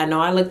day, I know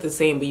I look the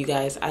same, but you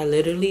guys, I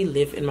literally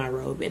live in my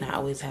robe and I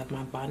always have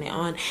my bonnet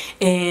on.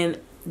 And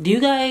do you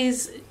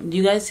guys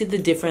see the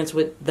difference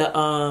with the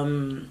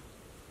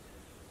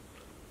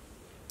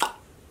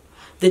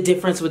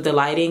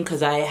lighting?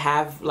 Because I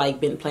have like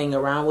been playing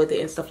around with it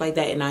and stuff like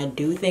that, and I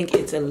do think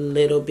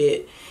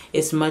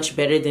it's much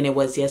better than it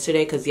was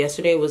yesterday, because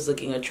yesterday was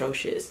looking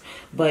atrocious.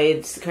 But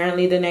it's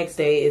currently the next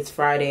day, it's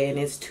Friday, and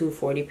it's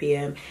 2:40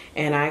 p.m.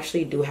 and I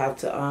actually do have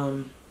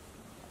to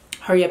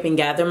hurry up and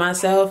gather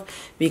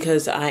myself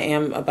because I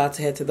am about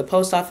to head to the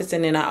post office,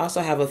 and then I also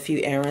have a few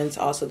errands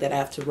also that I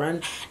have to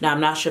run. Now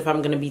I'm not sure if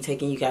I'm going to be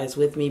taking you guys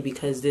with me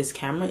because this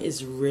camera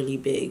is really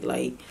big.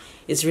 Like,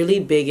 it's really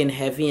big and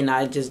heavy, and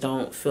I just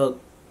don't feel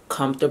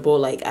comfortable,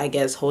 like, I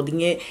guess,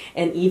 holding it.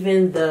 And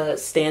even the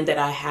stand that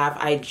I have,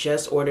 I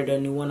just ordered a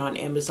new one on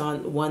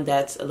Amazon, one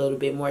that's a little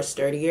bit more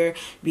sturdier,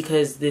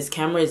 because this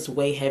camera is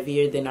way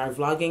heavier than our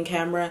vlogging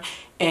camera,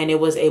 and it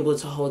was able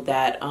to hold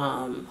that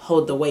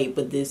hold the weight.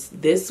 But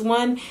this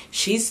one,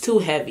 she's too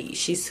heavy.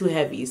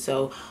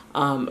 So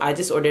I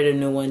just ordered a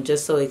new one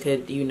just so it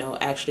could, you know,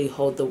 actually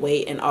hold the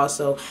weight. And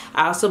also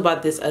I also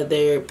bought this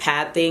other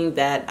pad thing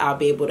that I'll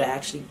be able to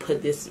actually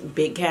put this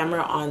big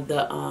camera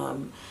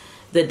on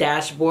the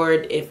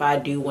dashboard if I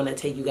do want to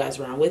take you guys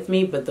around with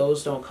me, but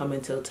those don't come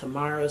until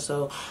tomorrow.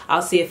 So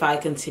I'll see if I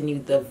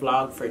continue the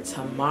vlog for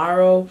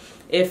tomorrow.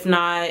 If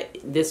not,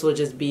 this will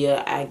just be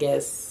I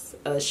guess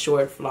a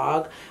short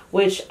vlog,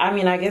 which I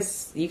mean, I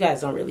guess you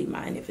guys don't really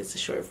mind if it's a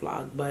short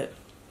vlog, but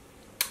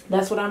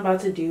that's what I'm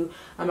about to do.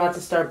 I'm about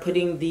to start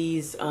putting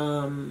these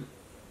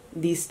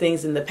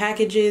things in the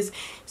packages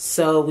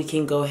so we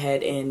can go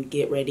ahead and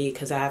get ready,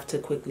 because I have to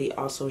quickly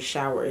also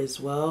shower as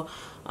well.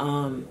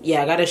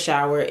 Yeah, I gotta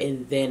shower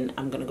and then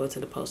I'm gonna go to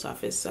the post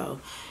office. So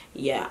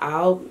yeah,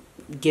 I'll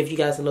give you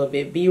guys a little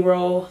bit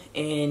B-roll,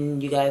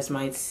 and you guys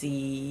might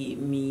see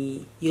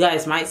me, you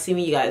guys might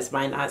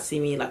not see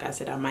me. Like I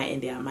said, I might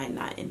end it, I might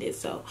not end it.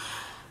 So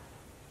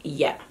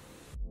yeah.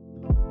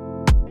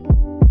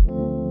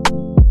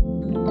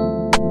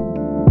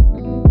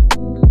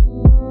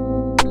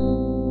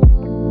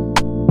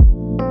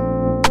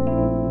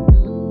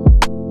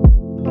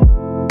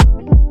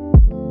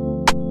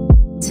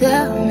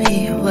 Tell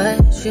me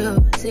what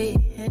you see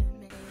in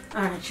me.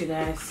 Alright, you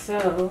guys,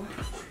 so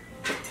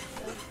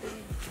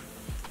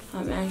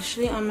I'm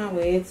actually on my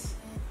way.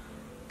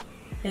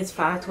 It's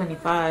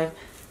 5:25.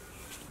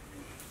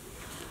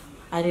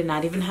 I did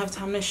not even have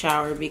time to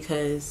shower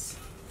because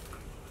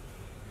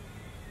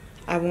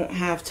I won't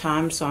have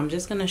time, so I'm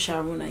just gonna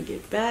shower when I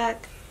get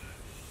back.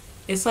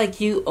 It's like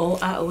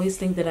I always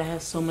think that I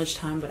have so much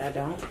time, but I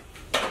don't.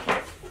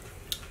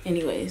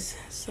 Anyways,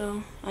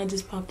 so I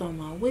just popped on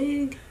my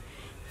wig.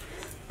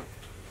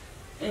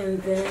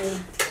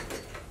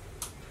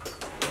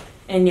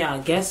 And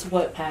y'all, guess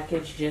what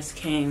package just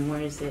came? Where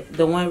is it?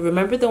 The one,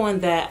 remember the one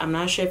that, I'm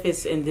not sure if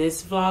it's in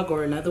this vlog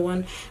or another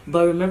one,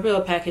 but remember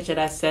the package that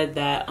I said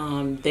that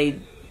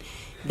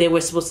they were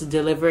supposed to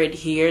deliver it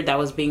here, that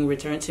was being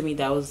returned to me,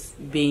 that was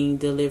being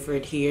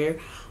delivered here,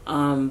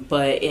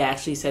 but it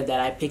actually said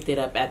that I picked it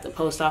up at the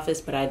post office,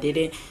 but I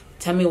didn't.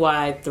 Tell me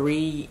why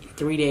three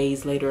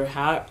days later,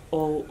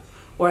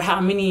 or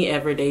how many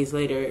ever days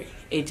later,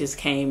 it just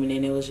came, and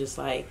then it was just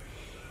like,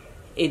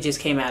 it just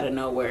came out of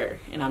nowhere.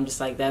 And I'm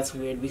just like, that's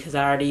weird, because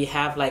I already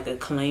have like a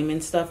claim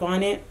and stuff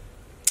on it,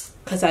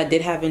 because I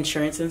did have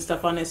insurance and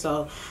stuff on it.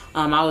 So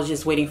I was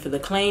just waiting for the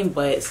claim,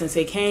 but since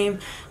it came,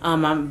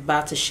 I'm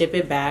about to ship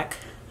it back.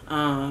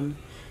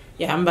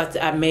 Yeah,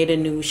 I made a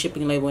new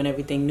shipping label and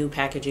everything, new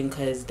packaging,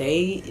 because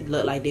they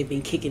look like they've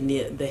been kicking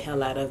the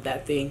hell out of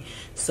that thing.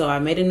 So I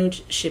made a new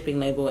shipping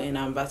label, and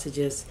I'm about to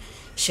just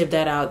ship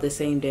that out the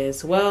same day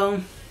as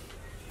well.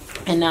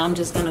 And now I'm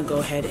just gonna go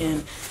ahead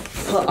and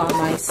put all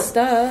my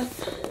stuff,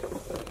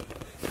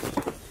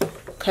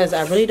 because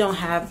I really don't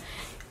have,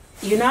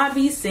 you know, I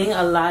be seeing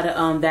a lot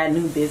of that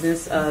new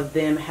business of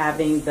them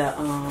having the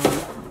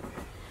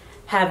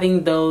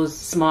having those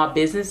small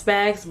business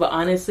bags, but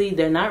honestly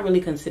they're not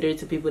really considered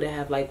to people that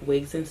have like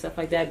wigs and stuff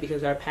like that,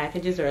 because our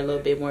packages are a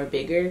little bit more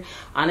bigger.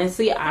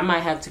 Honestly, I might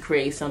have to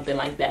create something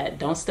like that.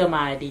 Don't steal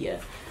my idea,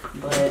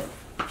 but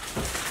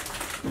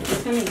I'm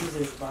just gonna use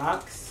this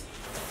box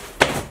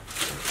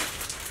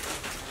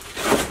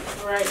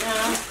right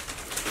now.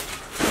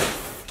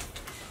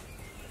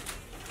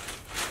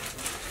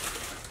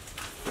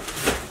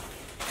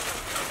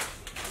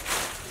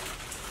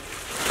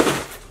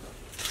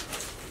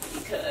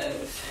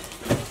 Because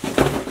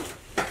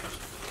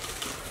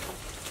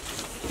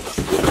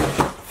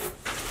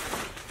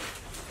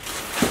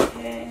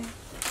okay.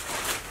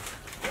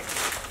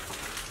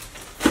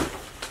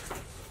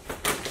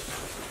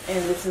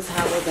 And this is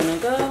how we're gonna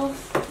go,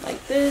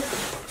 like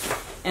this.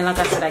 And like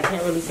I said, I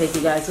can't really take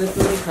you guys with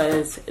me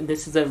because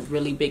this is a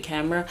really big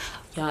camera.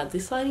 Y'all,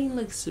 this lighting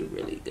looks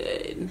really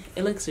good.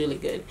 It looks really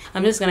good.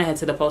 I'm just gonna head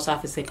to the post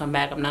office and come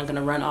back. I'm not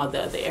gonna run all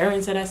the other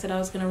errands that I said I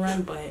was gonna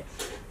run, but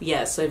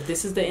yeah, so if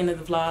this is the end of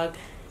the vlog,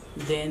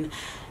 then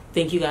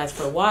thank you guys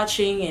for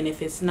watching, and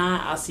if it's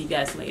not, I'll see you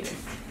guys later.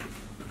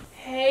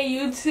 Hey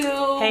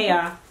YouTube. Hey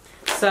y'all.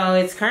 So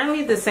it's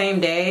currently the same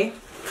day.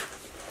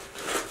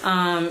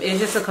 It's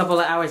just a couple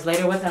of hours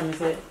later. What time is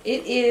it?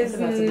 It is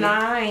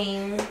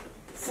 9:48.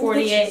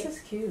 This is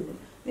cute.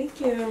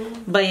 Thank you.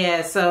 But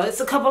yeah, so it's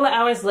a couple of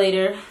hours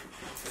later.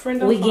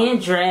 We getting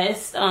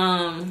dressed.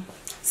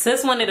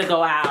 Sis wanted to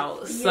go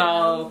out,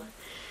 so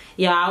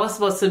yeah, I was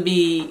supposed to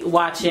be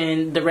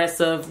watching the rest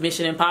of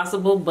Mission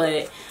Impossible,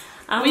 but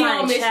I'm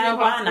like, child,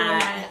 why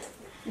not?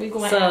 We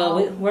going so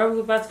out. where are we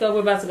about to go? We're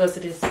about to go to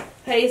this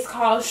place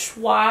called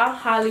Schwa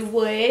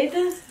Hollywood.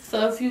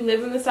 So if you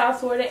live in the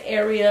South Florida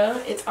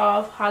area, it's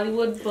off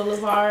Hollywood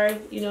Boulevard.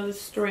 You know, the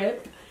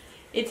Strip.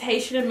 It's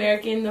Haitian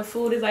American. The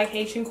food is like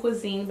Haitian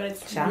cuisine, but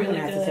it's Child, really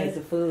I'm gonna good. have to taste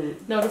the food.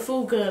 No, the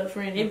food good,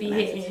 friend. It be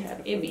hitting.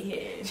 It be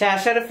hitting.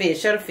 Child, show the fit.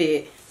 Show the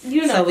fit.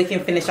 You know. So we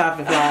can finish off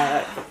the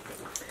vlog.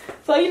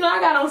 So you know, I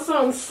got on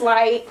something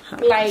slight,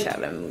 like a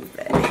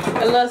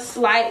little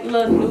slight,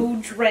 little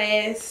new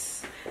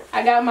dress.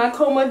 I got my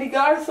Como de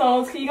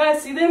Garçons. Can you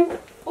guys see them?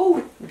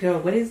 Ooh, girl,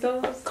 what is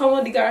those?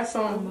 Como de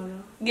Garçon.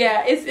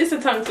 Yeah, it's a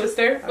tongue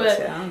twister,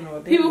 but I don't know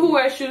what people who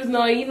wear shoes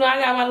know. You know, I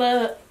got my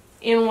little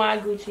NY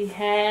Gucci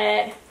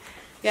hat.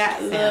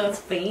 Got little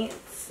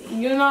fancy.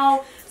 You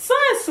know,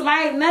 something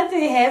slight,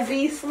 nothing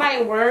heavy,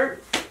 slight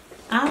work.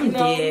 I'm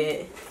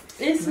dead.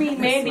 It's me,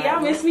 Mandy.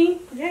 Y'all miss me?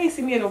 You ain't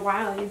seen me in a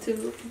while,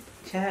 YouTube.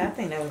 Chad, I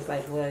think that was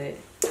like what?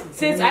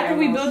 Since after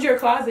we built your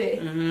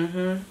closet.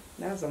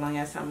 That was a long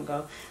ass time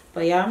ago.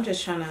 But yeah, I'm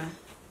just trying to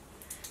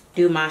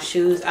do my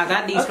shoes. I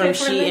got these from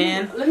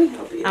Shein. Let me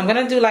help you. I'm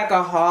gonna do like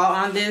a haul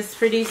on this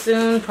pretty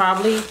soon.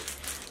 Probably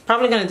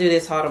gonna do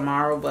this haul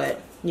tomorrow,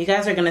 but you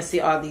guys are gonna see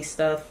all these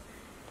stuff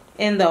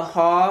in the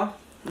haul.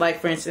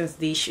 Like for instance,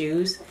 these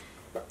shoes.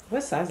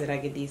 What size did I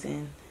get these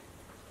in?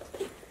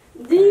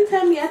 Didn't you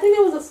tell me? I think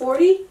it was a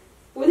 40.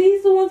 Were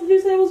these the ones that you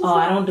said was a 40? Oh,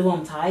 I don't do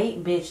them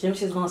tight, bitch. Them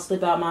shit's gonna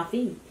slip out my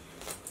feet.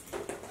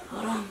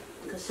 Hold on,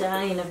 cause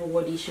I ain't never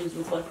wore these shoes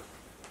before.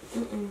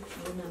 I'm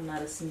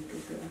not a sneaker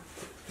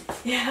girl.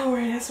 Yeah, don't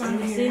worry. That's why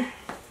I'm here.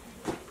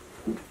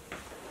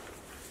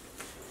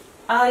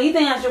 You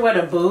think I should wear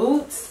the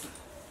boots?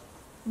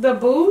 The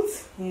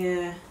boots?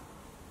 Yeah.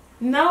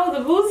 No,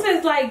 the boots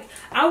is like,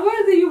 I would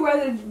rather you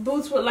wear the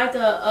boots with like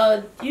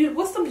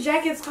what's them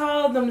jackets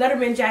called? Them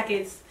Letterman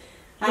jackets.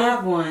 I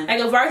have one. Like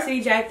a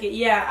varsity jacket.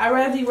 Yeah, I'd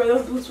rather you wear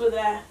those boots with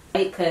that.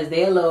 Cause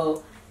they're a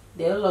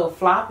little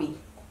floppy.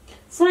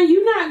 Friend,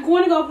 you're not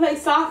going to go play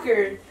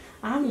soccer.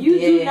 You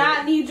do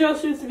not need your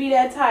shoes to be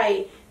that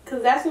tight,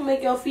 cause that's gonna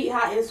make your feet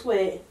hot and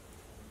sweat.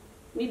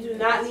 You do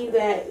not need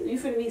that. You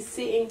finna be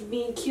sitting,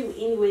 being cute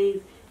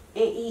anyways,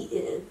 and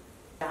eating.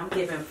 I'm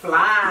giving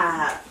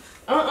fly.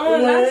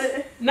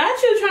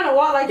 Not you trying to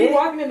walk like you're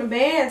walking in a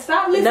band.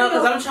 Stop lifting. No,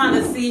 because I'm trying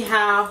to see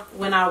how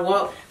when I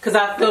walk, because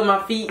I feel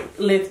my feet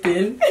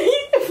lifting.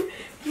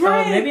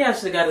 Right. Maybe I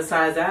should have got a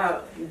size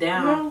down.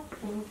 No.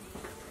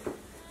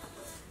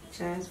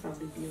 Chad's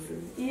probably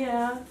deodorant.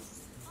 Yeah.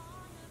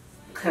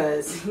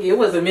 Because it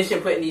was a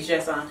mission putting these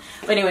dresses on.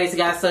 But anyways,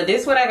 guys, so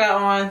this is what I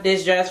got on.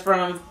 This dress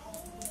from,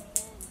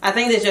 I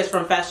think this just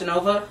from Fashion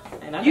Nova.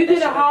 And you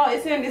did a haul.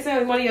 It's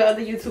in one of your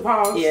other YouTube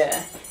hauls.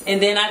 Yeah.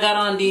 And then I got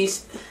on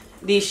these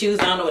shoes.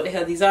 I don't know what the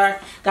hell these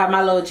are. Got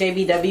my little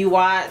JBW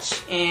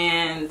watch,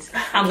 and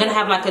I'm gonna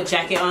have like a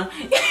jacket on.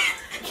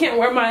 Can't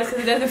wear mine because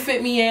it doesn't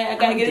fit me yet. I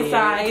gotta get it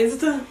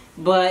sized.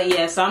 But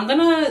yeah, so I'm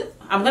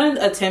gonna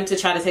attempt to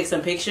try to take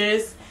some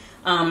pictures.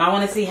 I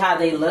want to see how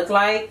they look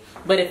like.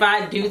 But if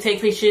I do take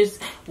pictures,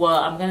 well,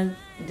 I'm gonna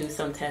do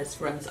some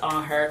test runs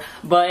on her.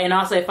 And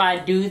also if I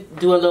do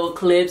a little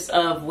clips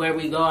of where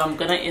we go, I'm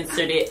gonna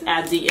insert it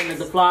at the end of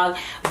the vlog.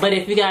 But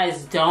if you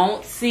guys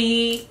don't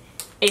see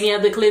any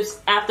other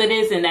clips after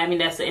this, and that means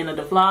that's the end of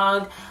the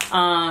vlog.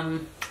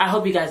 I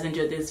hope you guys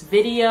enjoyed this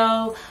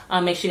video.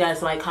 Make sure you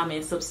guys like,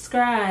 comment,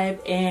 subscribe,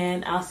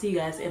 and I'll see you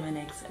guys in my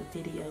next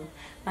video.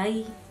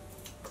 Bye.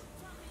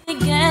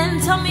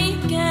 Again, tell me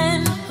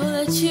again, who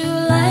let you